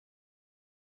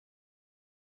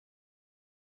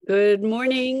Good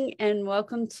morning and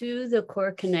welcome to the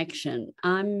Core Connection.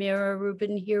 I'm Mira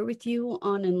Rubin here with you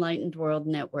on Enlightened World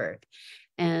Network.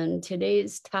 And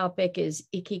today's topic is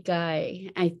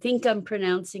Ikigai. I think I'm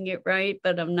pronouncing it right,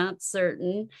 but I'm not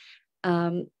certain.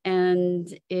 And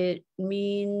it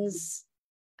means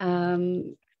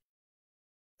finding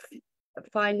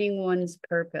one's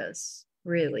purpose,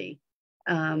 really.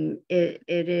 It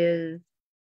is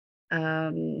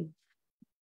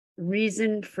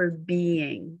reason for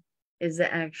being is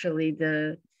actually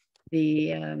the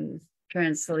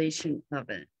translation of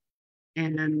it.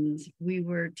 And we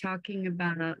were talking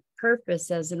about purpose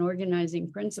as an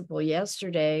organizing principle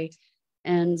yesterday.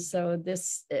 And so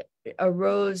this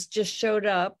just showed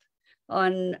up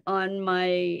on my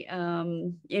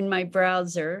in my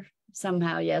browser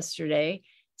somehow yesterday.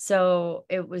 So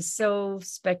it was so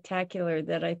spectacular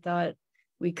that I thought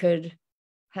we could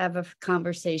have a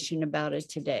conversation about it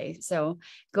today. So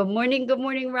good morning,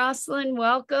 Rosalind.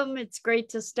 Welcome. It's great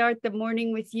to start the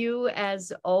morning with you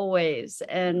as always.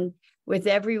 And with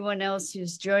everyone else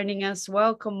who's joining us,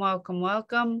 welcome, welcome,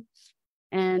 welcome.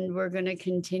 And we're going to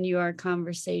continue our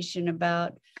conversation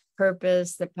about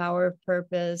purpose, the power of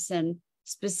purpose, and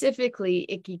specifically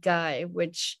Ikigai,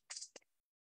 which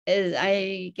is,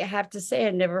 I have to say,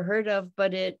 I never heard of,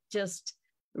 but it just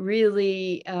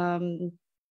really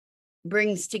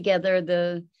brings together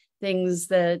the things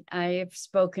that I've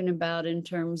spoken about in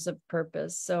terms of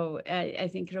purpose. So I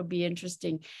think it'll be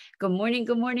interesting. Good morning,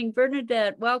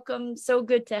 Bernadette. Welcome. So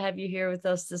good to have you here with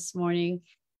us this morning.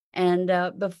 And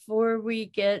before we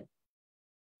get,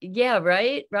 yeah,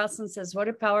 right? Rosalind says, what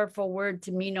a powerful word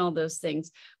to mean all those things.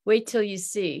 Wait till you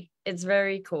see. It's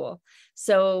very cool.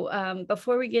 So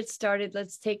before we get started,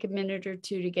 let's take a minute or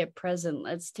two to get present.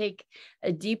 Let's take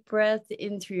a deep breath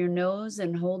in through your nose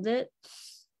and hold it.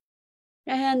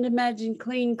 And imagine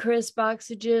clean, crisp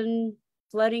oxygen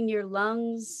flooding your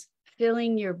lungs,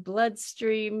 filling your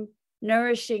bloodstream,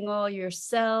 nourishing all your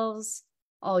cells,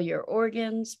 all your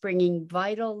organs, bringing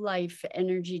vital life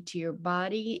energy to your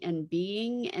body and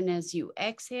being. And as you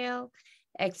exhale,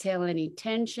 exhale any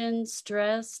tension,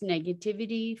 stress,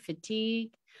 negativity,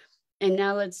 fatigue. And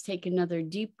now let's take another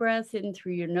deep breath in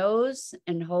through your nose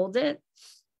and hold it.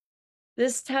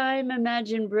 This time,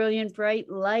 imagine brilliant, bright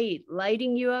light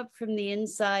lighting you up from the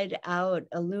inside out,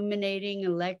 illuminating,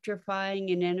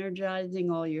 electrifying, and energizing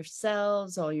all your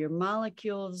cells, all your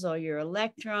molecules, all your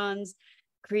electrons,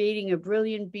 creating a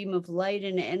brilliant beam of light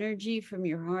and energy from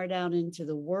your heart out into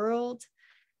the world.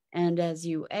 And as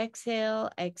you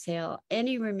exhale, exhale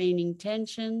any remaining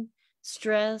tension,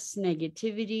 stress,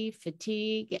 negativity,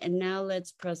 fatigue. And now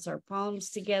let's press our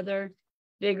palms together.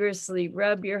 Vigorously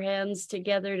rub your hands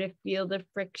together to feel the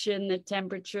friction, the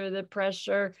temperature, the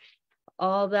pressure,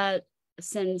 all that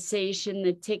sensation,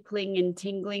 the tickling and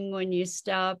tingling when you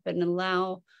stop, and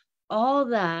allow all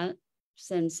that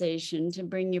sensation to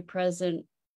bring you present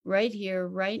right here,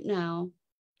 right now,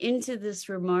 into this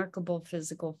remarkable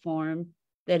physical form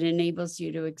that enables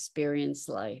you to experience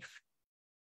life.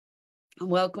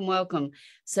 Welcome, welcome.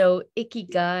 So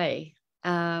Ikigai.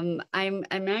 I'm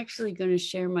actually going to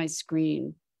share my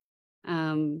screen.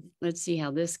 Let's see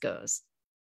how this goes.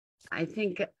 I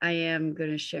think I am going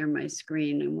to share my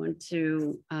screen. I want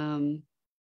to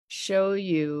show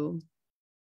you.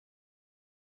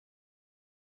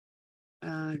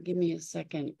 Give me a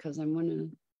second because I want to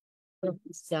put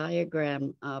this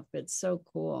diagram up. It's so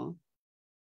cool.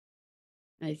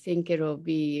 I think it'll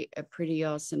be a pretty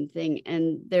awesome thing.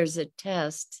 And there's a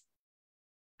test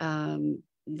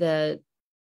that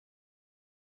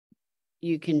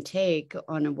you can take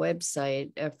on a website,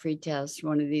 a free test,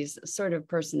 one of these sort of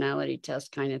personality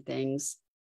test kind of things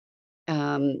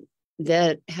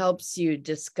that helps you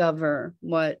discover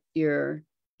what your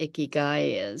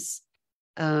Ikigai is.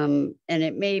 And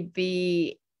it may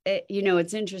be,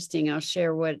 it's interesting. I'll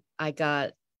share what I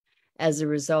got as a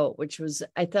result, which was,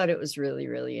 I thought it was really,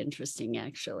 really interesting,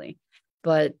 actually.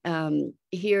 But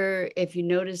here, if you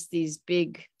notice these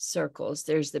big circles,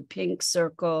 there's the pink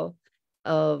circle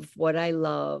of what I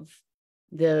love,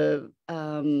 the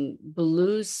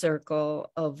blue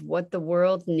circle of what the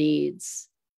world needs,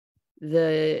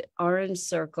 the orange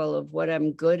circle of what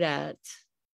I'm good at,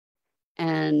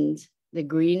 and the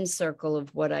green circle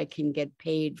of what I can get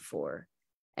paid for.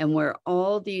 And where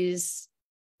all these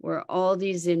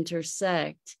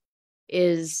intersect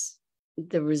is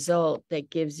the result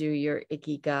that gives you your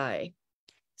Ikigai.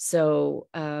 So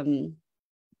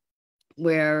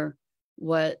where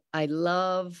what I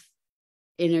love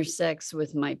intersects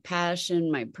with my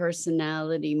passion, my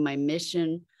personality, my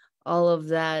mission, all of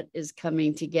that is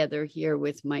coming together here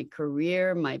with my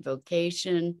career, my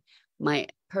vocation, my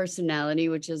personality,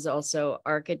 which is also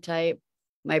archetype,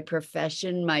 my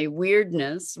profession, my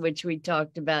weirdness, which we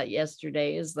talked about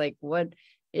yesterday, is like, what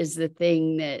is the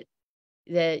thing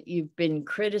that you've been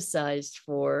criticized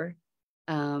for,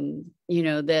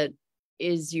 that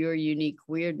is your unique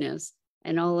weirdness.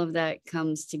 And all of that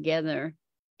comes together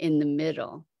in the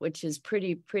middle, which is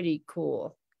pretty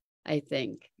cool, I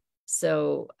think.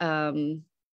 So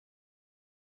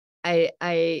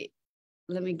I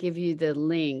let me give you the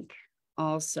link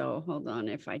also. Hold on,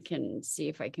 if I can see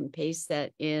if I can paste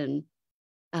that in.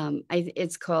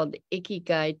 It's called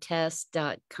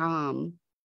ikigaitest.com,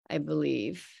 I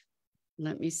believe.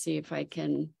 Let me see if I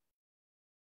can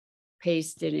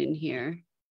paste it in here.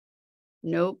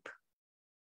 Nope.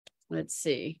 Let's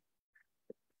see.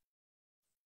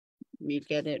 Let me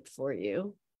get it for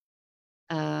you.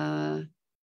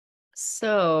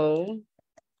 So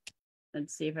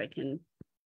let's see if I can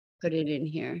put it in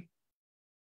here.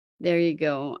 There you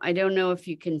go. I don't know if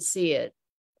you can see it.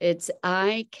 It's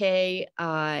ikigaitest.com,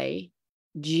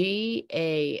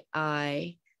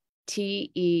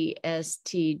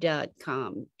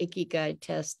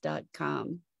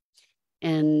 ikigaitest.com.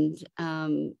 And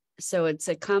so it's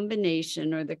a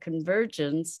combination or the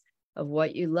convergence of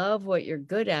what you love, what you're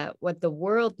good at, what the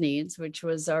world needs, which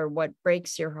was our what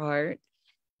breaks your heart,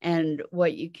 and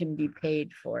what you can be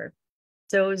paid for.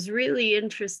 So it was really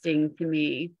interesting to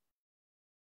me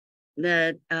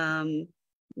that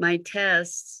my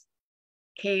tests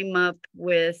came up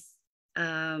with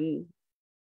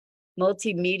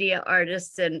multimedia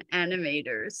artists and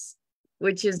animators,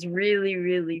 which is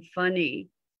really funny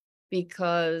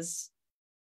because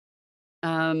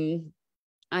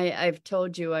I've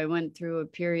told you I went through a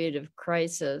period of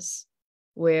crisis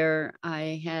where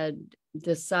I had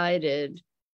decided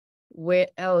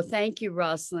thank you,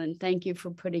 Rosalind. Thank you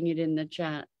for putting it in the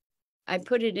chat. I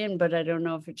put it in, but I don't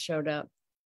know if it showed up.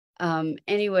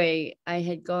 Anyway, I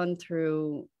had gone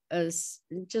through a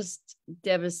just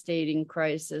devastating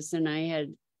crisis, and I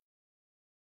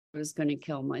was going to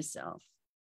kill myself.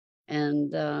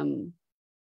 And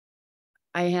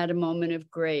I had a moment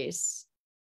of grace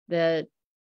of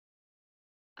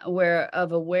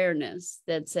awareness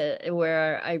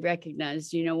where I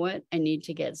recognized, you know what, I need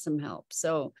to get some help.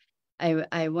 So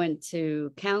I went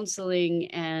to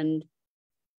counseling and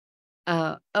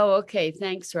okay.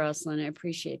 Thanks, Rosalind. I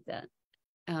appreciate that.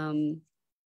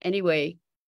 Anyway,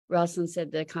 Rosalind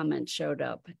said the comment showed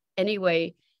up.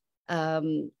 Anyway,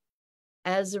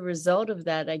 as a result of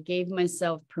that, I gave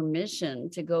myself permission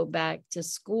to go back to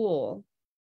school.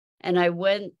 And I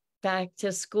went back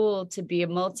to school to be a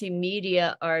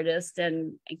multimedia artist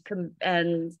and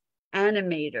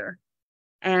animator.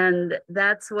 And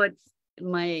that's what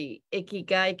my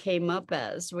Ikigai came up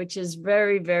as, which is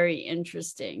very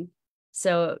interesting.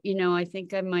 So, I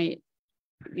think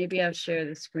maybe I'll share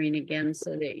the screen again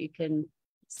so that you can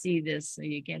see this, so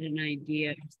you get an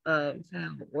idea of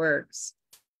how it works.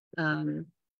 I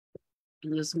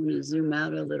just want to zoom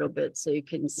out a little bit so you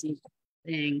can see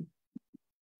the thing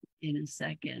in a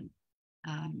second.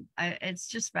 It's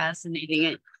just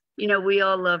fascinating. We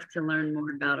all love to learn more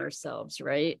about ourselves,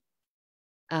 right?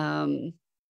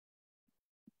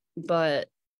 But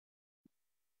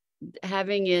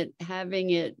having it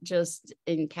just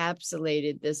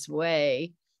encapsulated this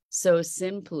way so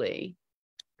simply,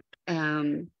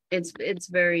 it's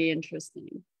very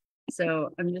interesting. So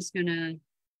I'm just gonna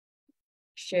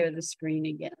share the screen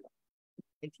again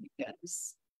with you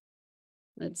guys.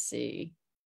 Let's see.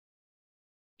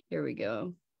 Here we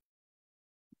go.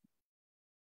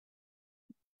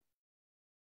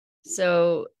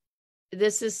 So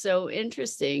this is so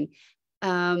interesting.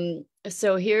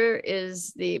 So here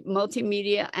is the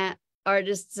multimedia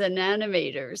artists and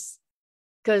animators,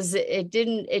 because it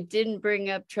didn't bring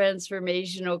up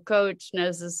transformational coach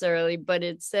necessarily, but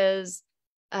it says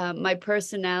my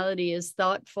personality is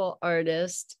thoughtful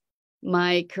artist,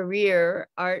 my career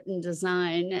art and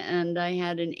design, and I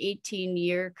had an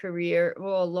 18-year career,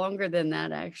 well, longer than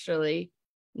that actually,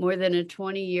 more than a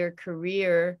 20-year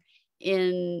career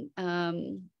in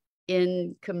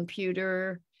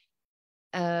computer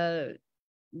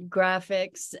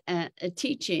graphics and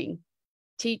teaching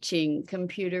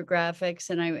computer graphics.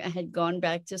 And I had gone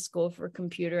back to school for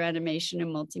computer animation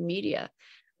and multimedia,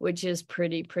 which is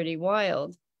pretty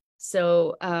wild.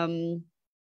 So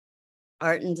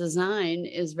art and design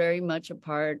is very much a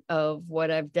part of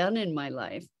what I've done in my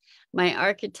life. My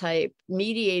archetype,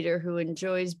 mediator who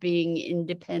enjoys being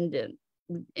independent.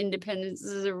 Independence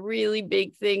is a really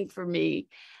big thing for me.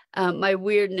 My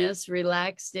weirdness,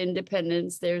 relaxed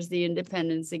independence. There's the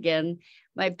independence again.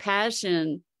 My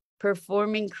passion,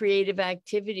 performing creative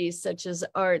activities such as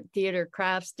art, theater,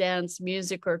 crafts, dance,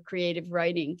 music, or creative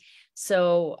writing.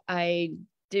 So I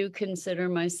do consider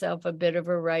myself a bit of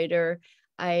a writer.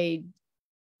 I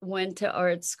went to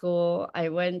art school. I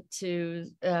went to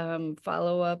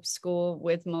follow-up school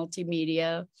with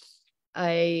multimedia.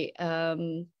 I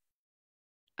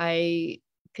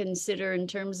consider, in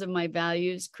terms of my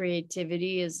values,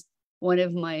 creativity is one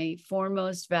of my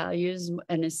foremost values,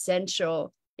 an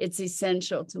essential. It's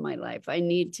essential to my life. I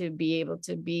need to be able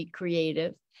to be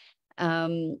creative.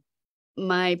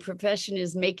 My profession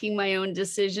is making my own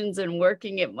decisions and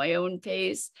working at my own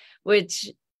pace,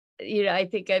 which, I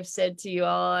think I've said to you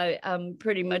all, I'm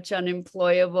pretty much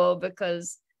unemployable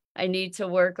because I need to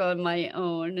work on my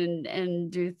own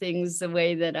and do things the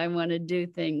way that I want to do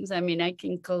things. I mean, I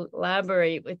can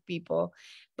collaborate with people,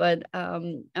 but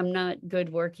I'm not good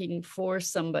working for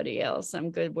somebody else. I'm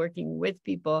good working with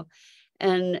people.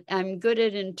 And I'm good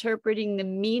at interpreting the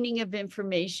meaning of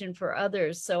information for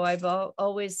others. So I've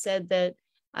always said that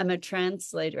I'm a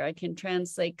translator. I can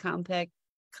translate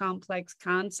complex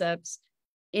concepts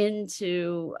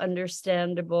into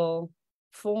understandable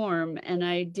form. And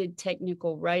I did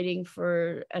technical writing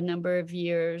for a number of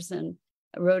years, and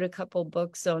I wrote a couple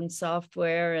books on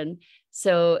software. And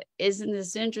so isn't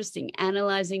this interesting?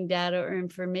 Analyzing data or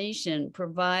information,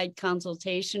 provide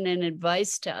consultation and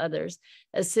advice to others,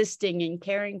 assisting and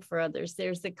caring for others.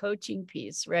 There's the coaching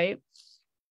piece, right?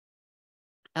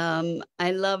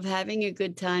 I love having a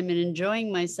good time and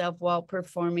enjoying myself while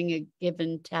performing a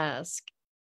given task.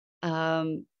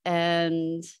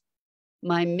 And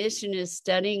my mission is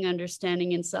studying,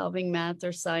 understanding, and solving math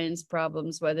or science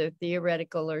problems, whether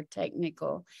theoretical or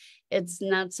technical. It's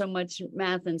not so much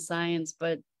math and science,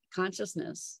 but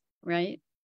consciousness, right?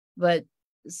 But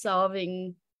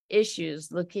solving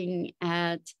issues, looking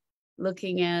at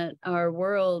our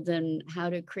world and how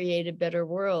to create a better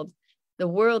world. The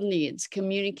world needs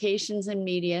communications and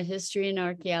media, history and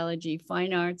archaeology,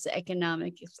 fine arts,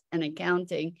 economics, and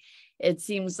accounting. It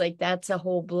seems like that's a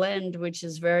whole blend, which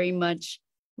is very much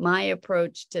my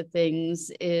approach to things,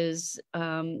 is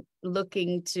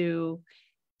looking to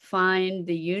find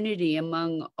the unity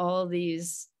among all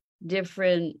these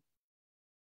different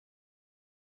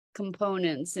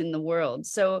components in the world.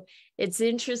 So it's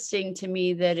interesting to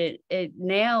me that it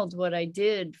nailed what I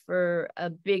did for a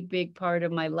big part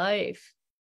of my life.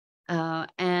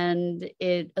 And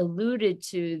it alluded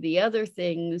to the other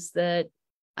things that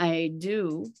I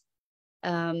do.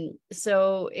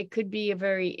 So it could be a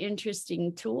very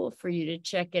interesting tool for you to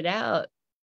check it out.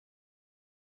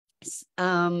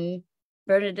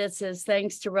 Bernadette says,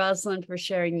 thanks to Rosalind for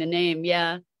sharing the name.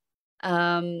 Yeah.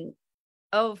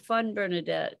 Oh, fun,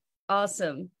 Bernadette.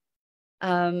 Awesome.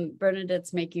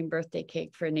 Bernadette's making birthday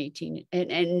cake for an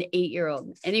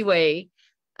 8-year-old. Anyway,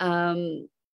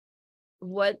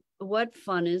 what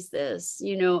fun is this,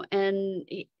 and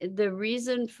the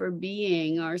reason for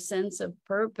being, our sense of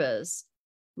purpose,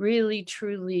 really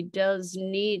truly does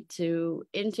need to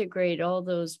integrate all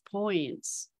those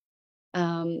points.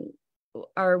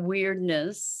 Our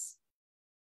weirdness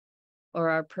or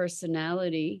our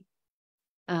personality,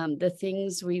 the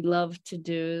things we love to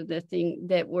do, the thing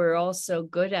that we're also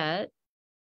good at,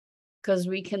 because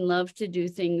we can love to do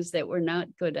things that we're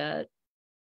not good at.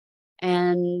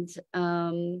 And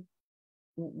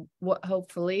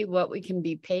hopefully what we can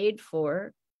be paid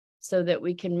for, so that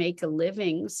we can make a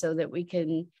living, so that we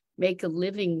can make a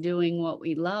living doing what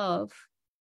we love.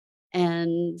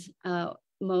 And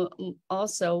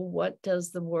also, what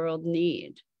does the world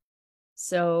need?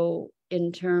 So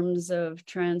in terms of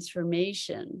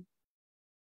transformation,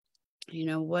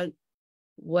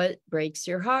 what breaks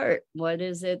your heart? What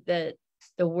is it that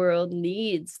the world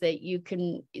needs that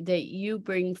you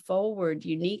bring forward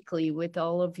uniquely with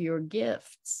all of your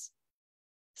gifts?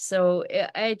 So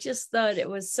I just thought it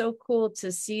was so cool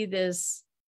to see this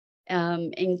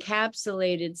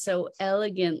encapsulated so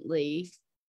elegantly.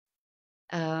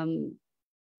 And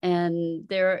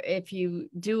if you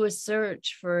do a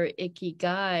search for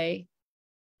Ikigai,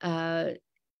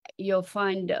 you'll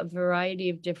find a variety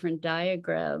of different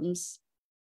diagrams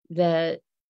that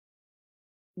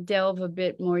delve a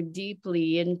bit more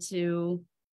deeply into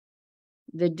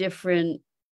the different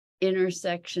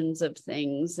intersections of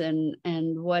things and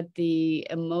what the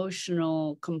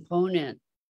emotional component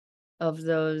of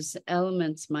those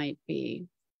elements might be.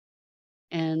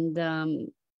 And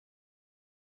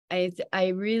I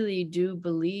really do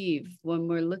believe, when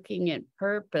we're looking at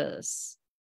purpose,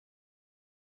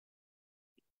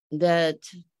 that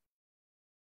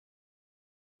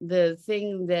the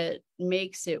thing that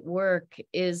makes it work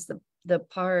is the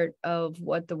part of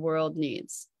what the world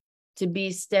needs. to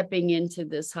be stepping into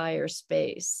this higher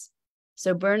space.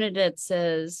 So Bernadette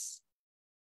says,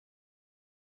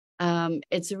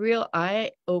 it's a real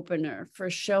eye opener for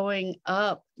showing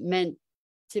up meant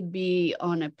to be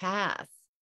on a path.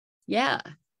 Yeah,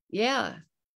 yeah.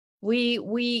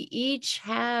 We each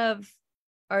have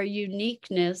our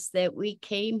uniqueness that we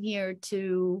came here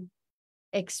to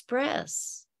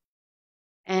express.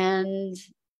 And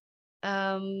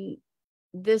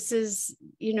this is,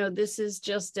 this is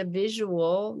just a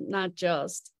visual, not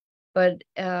just, but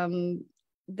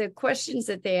the questions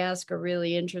that they ask are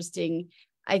really interesting.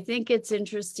 I think it's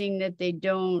interesting that they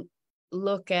don't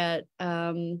look at,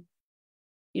 I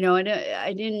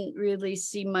didn't really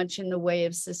see much in the way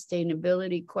of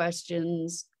sustainability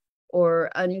questions or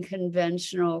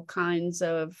unconventional kinds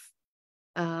of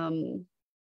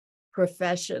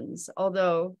professions,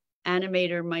 although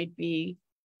animator might be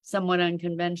somewhat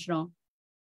unconventional.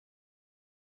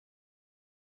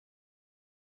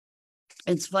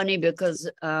 It's funny because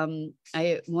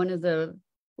the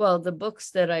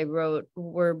books that I wrote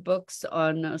were books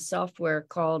on a software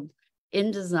called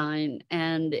InDesign,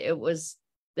 and it was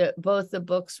both the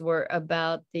books were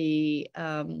about the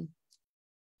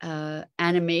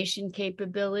animation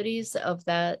capabilities of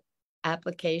that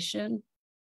application,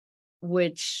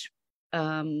 which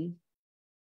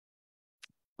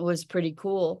was pretty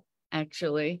cool,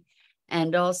 actually,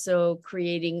 and also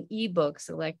creating ebooks,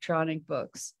 electronic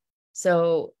books.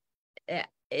 So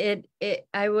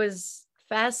I was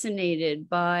fascinated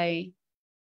by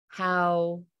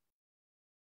how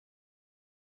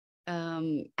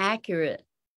accurate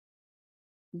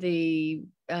the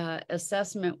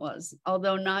assessment was.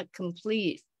 Although not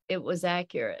complete, it was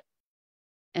accurate.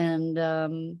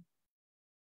 And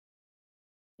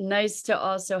nice to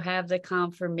also have the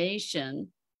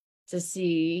confirmation to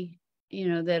see,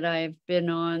 that I've been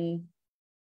on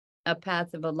a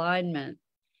path of alignment.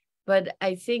 But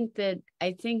I think that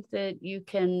you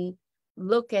can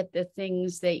look at the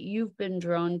things that you've been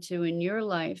drawn to in your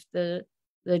life, the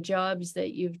jobs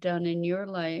that you've done in your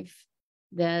life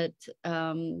that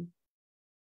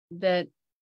that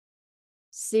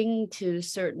sing to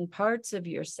certain parts of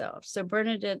yourself. So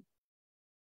Bernadette,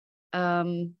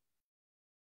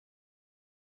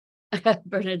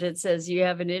 Bernadette says, you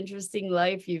have an interesting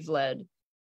life you've led.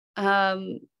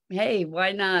 Hey,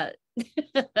 why not?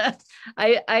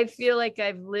 I feel like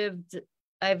I've lived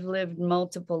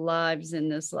multiple lives in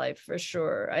this life, for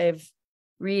sure. I've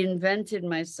reinvented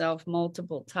myself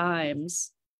multiple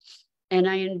times, and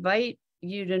I invite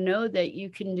you to know that you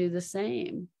can do the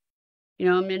same.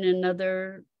 I'm in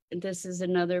this is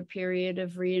another period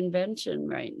of reinvention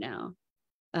right now,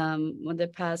 with the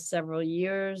past several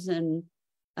years, and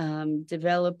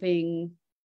developing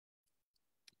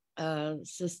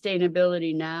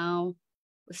sustainability now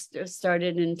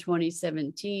started in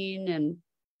 2017, and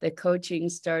the coaching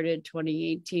started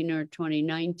 2018 or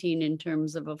 2019 in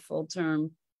terms of a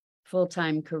full-time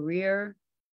career.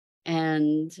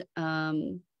 And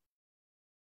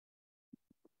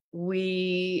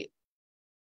we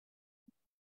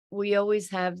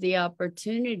always have the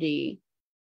opportunity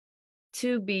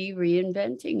to be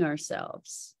reinventing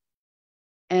ourselves.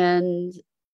 And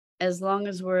as long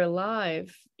as we're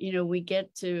alive, we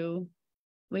get to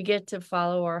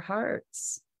follow our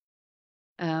hearts,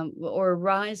 or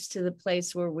rise to the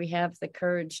place where we have the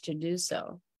courage to do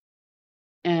so.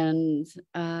 And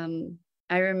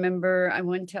I remember I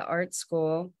went to art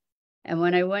school, and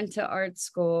when I went to art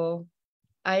school,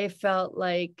 I felt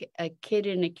like a kid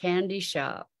in a candy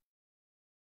shop,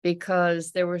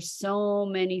 because there were so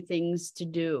many things to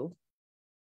do,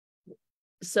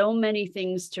 so many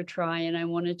things to try, and I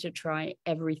wanted to try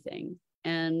everything.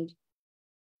 And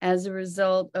as a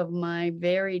result of my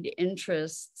varied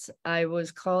interests, I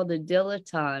was called a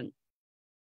dilettante,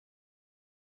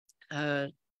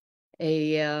 a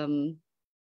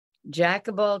jack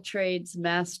of all trades,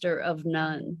 master of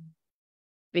none,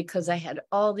 because I had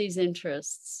all these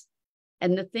interests.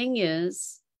 And the thing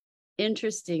is,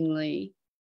 interestingly,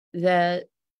 that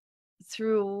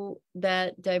through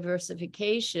that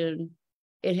diversification,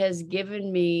 it has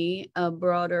given me a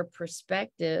broader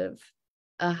perspective,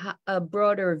 a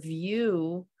broader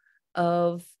view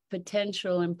of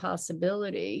potential and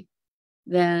possibility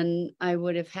than I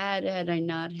would have had I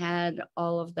not had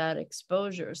all of that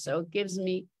exposure. So it gives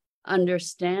me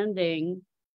understanding,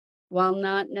 while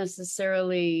not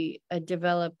necessarily a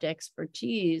developed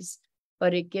expertise,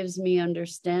 but it gives me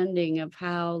understanding of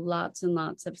how lots and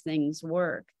lots of things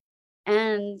work.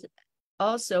 And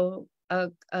also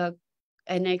an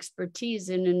expertise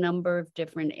in a number of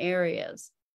different areas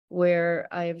where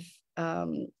I've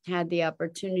had the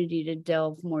opportunity to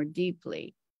delve more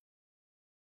deeply.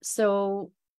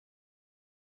 So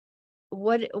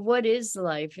what is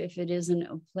life if it isn't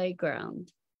a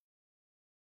playground?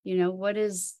 You know,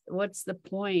 what's the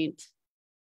point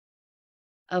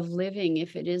of living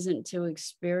if it isn't to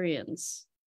experience?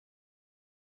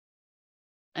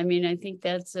 I mean, I think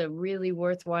that's a really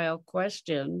worthwhile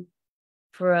question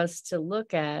for us to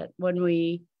look at when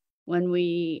we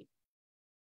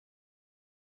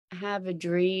have a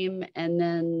dream and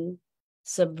then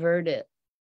subvert it,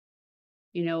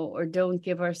 you know, or don't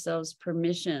give ourselves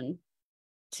permission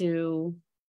to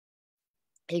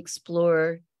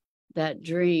explore that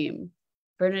dream.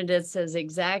 Bernadette says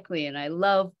exactly, and I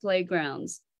love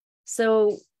playgrounds.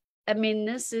 So, I mean,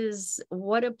 this is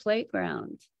what a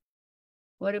playground.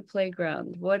 What a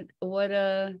playground. What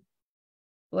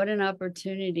an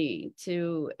opportunity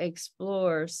to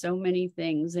explore so many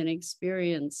things and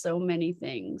experience so many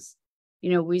things.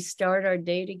 You know, we start our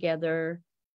day together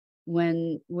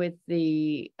with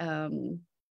the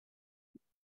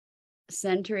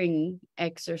centering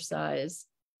exercise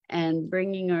and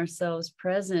bringing ourselves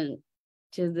present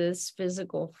to this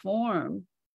physical form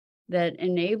that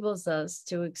enables us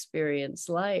to experience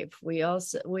life. We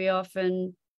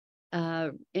often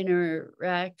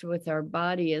interact with our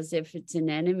body as if it's an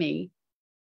enemy,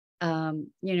 you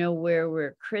know, where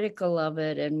we're critical of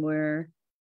it and we're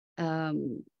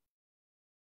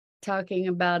talking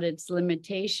about its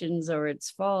limitations or its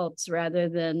faults rather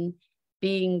than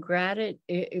being grateful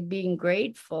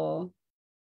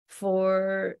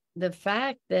for the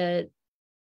fact that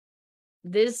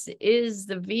this is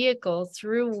the vehicle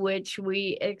through which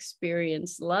we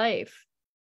experience life,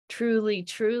 truly,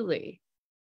 truly.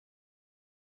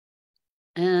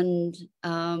 And,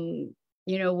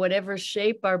 you know, whatever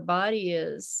shape our body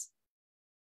is,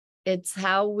 it's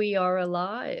how we are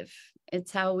alive.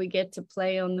 It's how we get to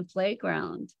play on the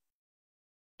playground.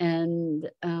 And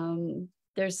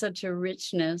there's such a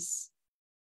richness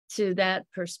to that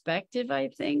perspective, I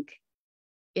think,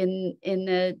 in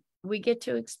that we get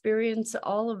to experience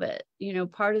all of it. You know,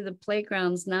 part of the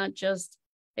playground's not just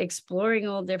exploring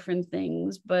all different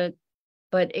things, but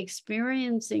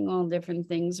experiencing all different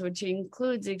things, which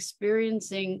includes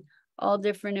experiencing all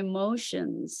different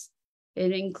emotions.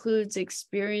 It includes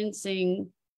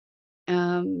experiencing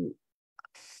all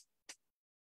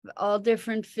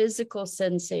different physical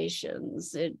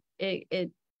sensations.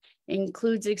 It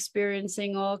includes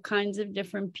experiencing all kinds of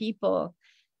different people.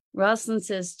 Rosalind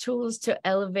says, tools to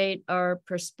elevate our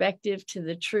perspective to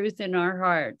the truth in our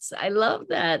hearts. I love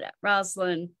that,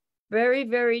 Rosalind. Very,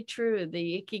 very true.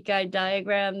 The Ikigai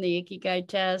diagram, the Ikigai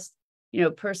test, you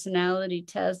know, personality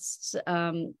tests,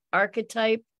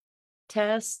 archetype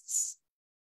tests,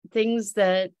 things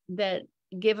that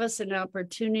give us an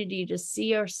opportunity to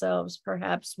see ourselves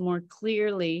perhaps more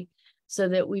clearly so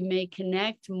that we may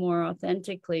connect more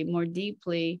authentically, more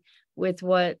deeply with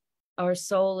what our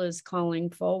soul is calling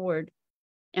forward.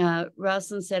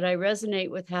 Rosalind said, I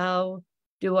resonate with how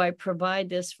do I provide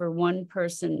this for one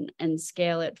person and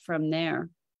scale it from there?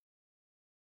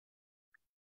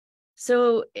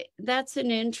 So that's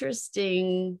an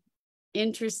interesting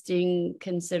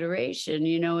consideration,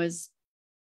 you know, is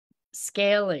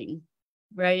scaling,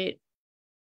 right?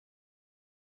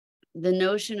 The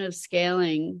notion of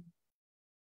scaling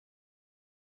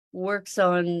works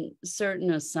on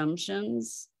certain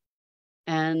assumptions,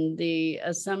 and the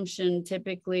assumption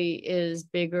typically is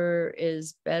bigger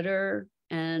is better,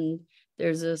 and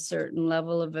there's a certain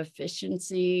level of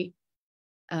efficiency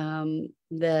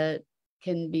that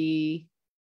can be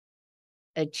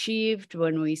achieved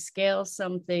when we scale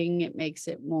something. It makes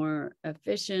it more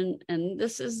efficient, and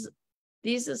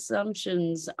these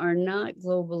assumptions are not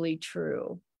globally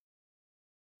true.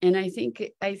 And I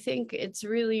think it's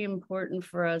really important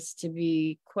for us to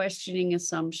be questioning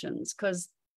assumptions, because,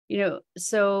 you know,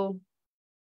 so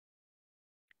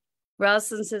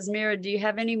Rosalind says, Mira, do you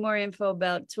have any more info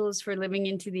about tools for living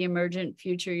into the emergent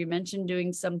future? You mentioned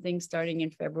doing something starting in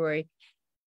February.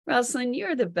 Rosalind,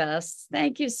 you're the best.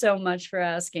 Thank you so much for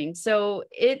asking. So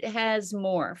it has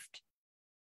morphed.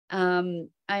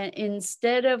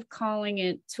 Instead of calling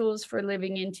it tools for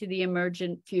living into the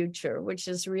emergent future, which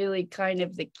is really kind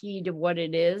of the key to what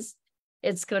it is,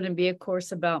 it's going to be a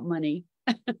course about money.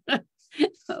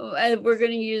 We're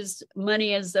going to use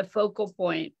money as the focal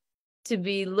point to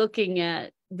be looking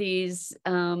at these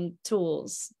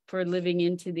tools for living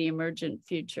into the emergent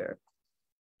future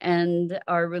and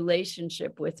our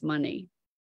relationship with money.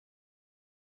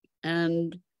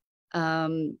 And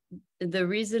the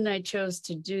reason I chose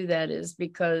to do that is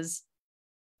because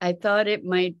I thought it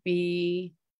might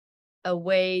be a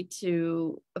way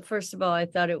to, first of all, I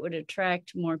thought it would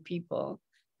attract more people.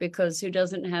 because who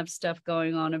doesn't have stuff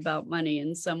going on about money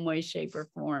in some way, shape, or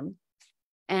form?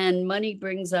 And money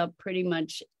brings up pretty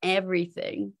much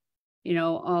everything, you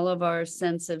know, all of our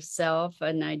sense of self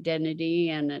and identity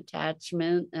and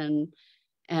attachment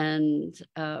and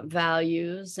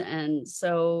values. And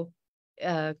so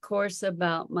a course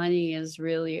about money is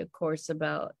really a course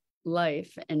about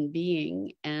life and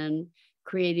being and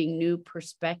creating new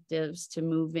perspectives to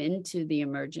move into the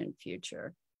emergent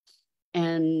future.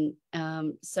 And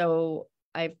so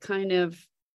I've kind of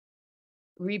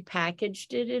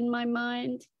repackaged it in my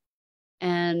mind,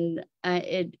 and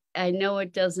I know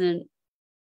it doesn't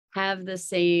have the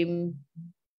same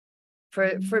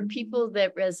for people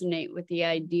that resonate with the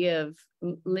idea of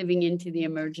living into the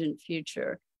emergent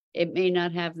future. It may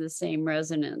not have the same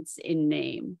resonance in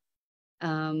name.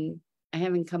 I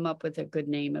haven't come up with a good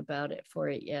name about it for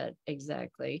it yet,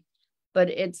 exactly. But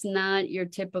it's not your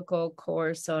typical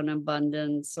course on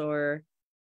abundance or,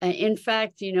 in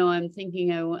fact, you know, I'm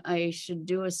thinking I should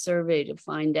do a survey to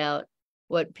find out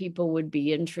what people would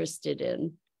be interested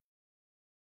in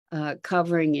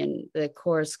covering in the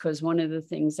course, because one of the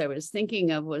things I was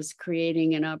thinking of was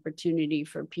creating an opportunity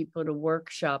for people to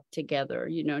workshop together,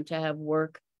 you know, to have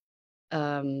work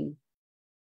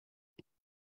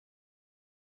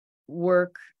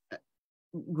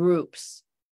groups,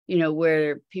 you know,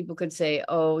 where people could say,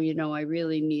 oh, you know, I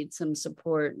really need some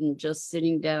support and just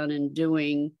sitting down and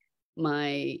doing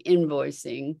my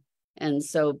invoicing. And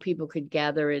so people could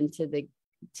gather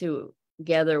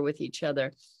together with each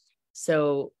other.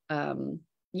 So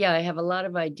yeah, I have a lot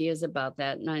of ideas about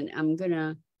that. And I'm going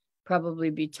to probably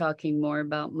be talking more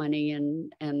about money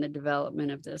and the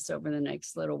development of this over the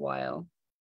next little while.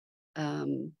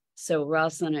 So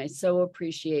Rosalind, I so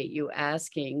appreciate you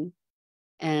asking.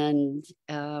 And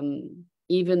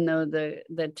even though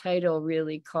the title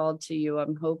really called to you,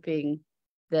 I'm hoping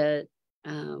that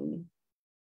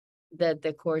that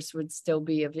the course would still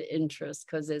be of interest,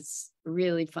 because it's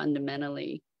really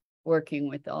fundamentally working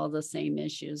with all the same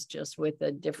issues, just with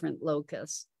a different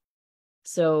locus.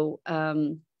 So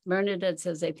Bernadette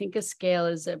says, I think a scale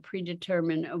is a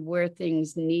predetermined of where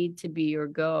things need to be or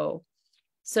go.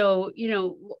 So, you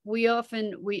know, we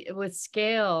with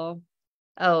scale,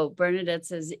 oh, Bernadette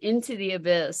says, into the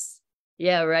abyss.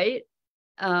 Yeah, right.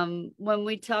 When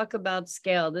we talk about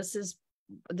scale, this is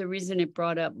the reason it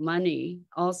brought up money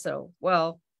also.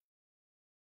 Well,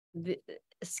 the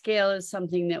scale is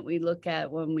something that we look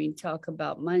at when we talk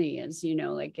about money, as you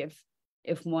know, like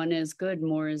if one is good,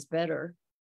 more is better.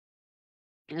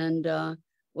 And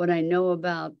what I know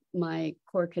about my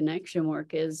core connection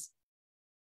work is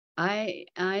I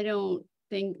don't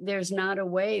think there's not a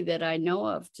way that I know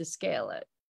of to scale it,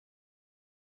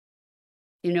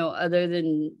 you know, other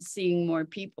than seeing more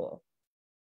people.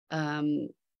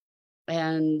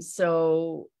 And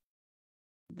so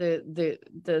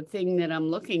the thing that I'm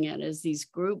looking at is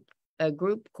a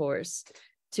group course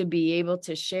to be able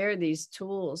to share these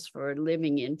tools for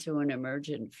living into an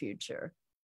emergent future,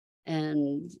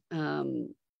 and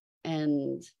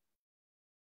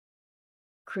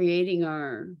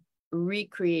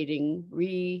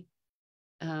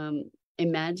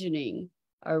imagining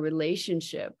our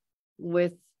relationship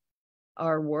with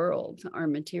our world, our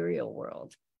material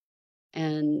world,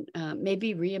 and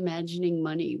maybe reimagining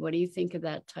money. What do you think of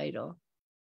that title?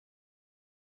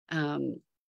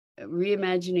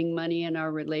 Reimagining money and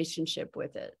our relationship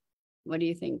with it. What do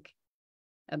you think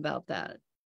about that?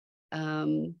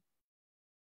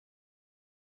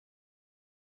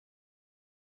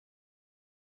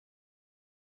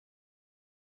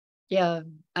 Yeah,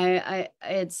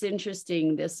 it's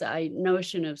interesting, this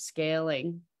notion of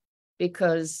scaling,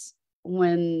 because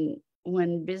when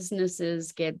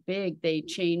businesses get big, they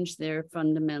change their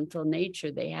fundamental nature.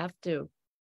 They have to,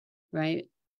 right?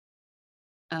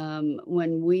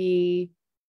 When we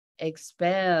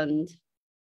expand,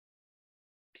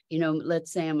 you know,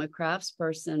 let's say I'm a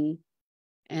craftsperson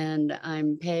and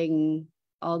I'm paying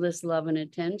all this love and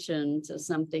attention to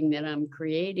something that I'm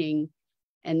creating,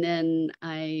 and then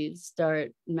I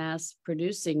start mass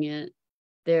producing it,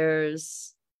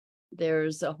 there's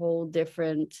a whole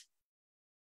different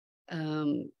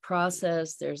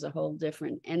process, there's a whole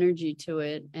different energy to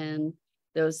it. And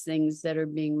those things that are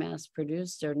being mass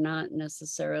produced are not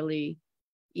necessarily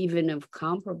even of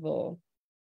comparable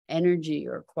energy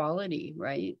or quality,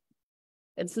 right?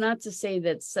 It's not to say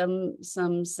that some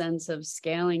sense of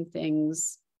scaling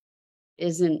things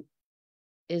isn't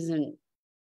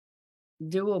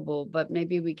doable, but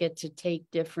maybe we get to take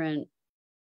different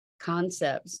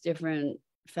concepts, different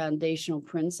foundational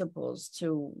principles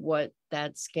to what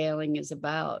that scaling is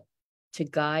about, to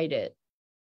guide it.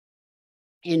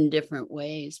 in different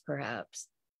ways, perhaps.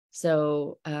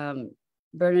 So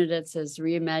Bernadette says,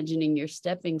 reimagining your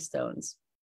stepping stones.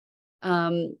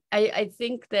 I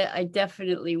think that I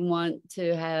definitely want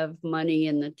to have money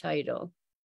in the title,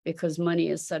 because money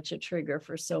is such a trigger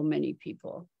for so many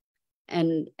people.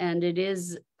 And it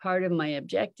is part of my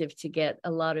objective to get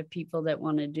a lot of people that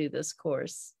want to do this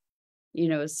course,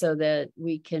 so that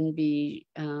we can be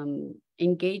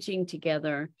engaging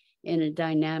together in a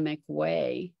dynamic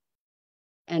way,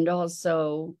 and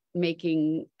also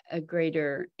making a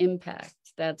greater impact.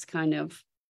 That's kind of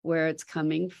where it's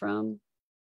coming from.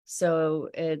 So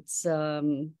it's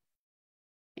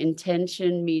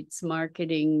intention meets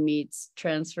marketing meets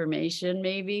transformation,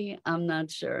 maybe. I'm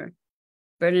not sure.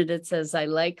 Bernadette says, I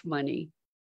like money.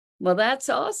 Well, that's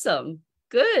awesome.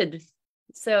 Good.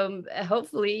 So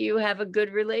hopefully you have a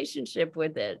good relationship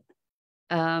with it.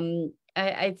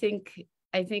 I think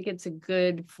it's a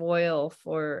good foil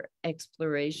for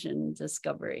exploration,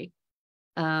 discovery.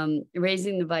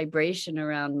 Raising the vibration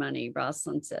around money,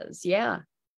 Rosalind says.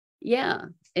 Yeah,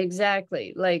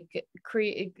 exactly. Like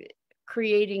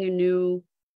creating a new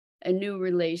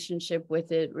relationship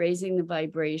with it, raising the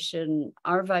vibration,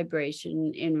 our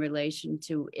vibration in relation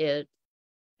to it,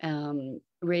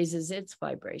 raises its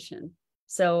vibration.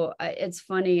 So it's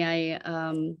funny.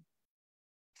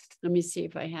 Let me see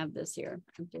if I have this here.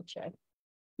 I have to check.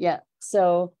 Yeah.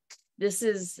 So this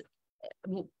is,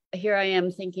 here I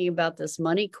am thinking about this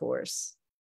money course.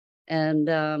 And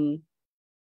a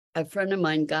friend of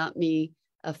mine got me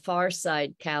a Far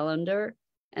Side calendar.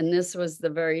 And this was the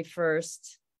very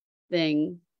first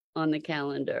thing on the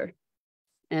calendar.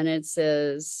 And it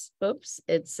says,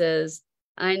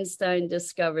 Einstein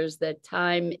discovers that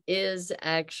time is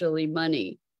actually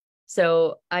money.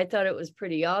 So I thought it was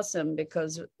pretty awesome,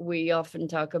 because we often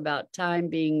talk about time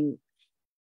being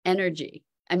energy.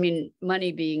 I mean,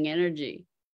 money being energy.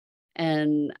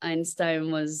 And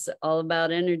Einstein was all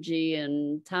about energy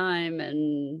and time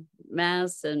and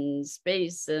mass and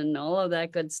space and all of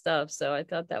that good stuff. So I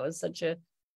thought that was such an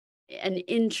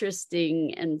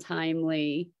interesting and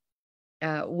timely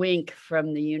wink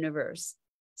from the universe.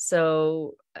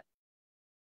 So,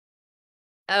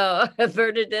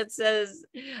 Bernadette says,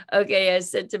 okay, I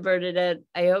said to Bernadette,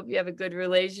 I hope you have a good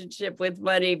relationship with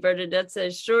money. Bernadette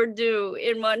says, sure do,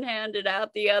 in one hand and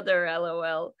out the other,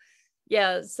 LOL.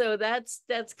 Yeah, so that's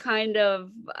kind of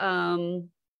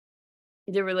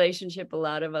the relationship a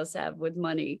lot of us have with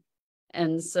money.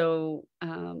 And so,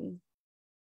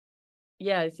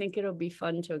 yeah, I think it'll be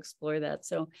fun to explore that.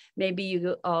 So maybe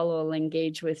you all will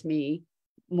engage with me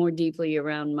more deeply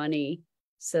around money,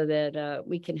 so that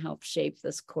we can help shape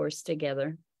this course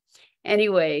together.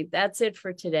 Anyway, that's it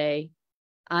for today.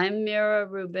 I'm Mira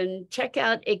Rubin. Check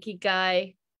out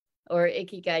Ikigai or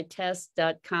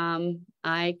ikigaitest.com,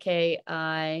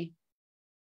 IKIGAI.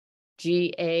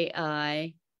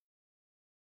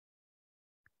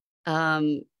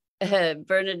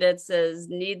 Bernadette says,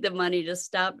 need the money to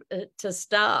stop.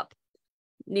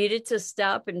 Need it to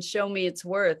stop and show me its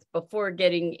worth before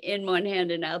getting in one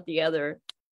hand and out the other.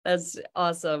 That's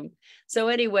awesome. So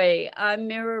anyway, I'm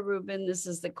Mira Rubin. This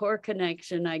is the Core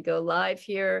Connection. I go live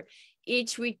here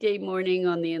each weekday morning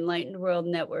on the Enlightened World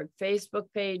Network Facebook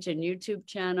page and YouTube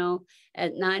channel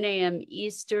at 9 a.m.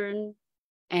 Eastern.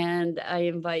 And I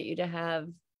invite you to have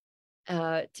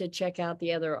to check out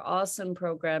the other awesome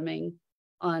programming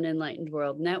on Enlightened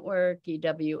World Network,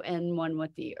 EWN, One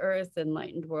with the Earth,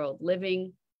 Enlightened World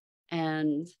Living.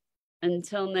 And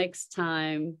until next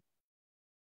time,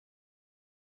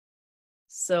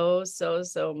 so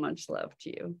much love to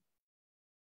you.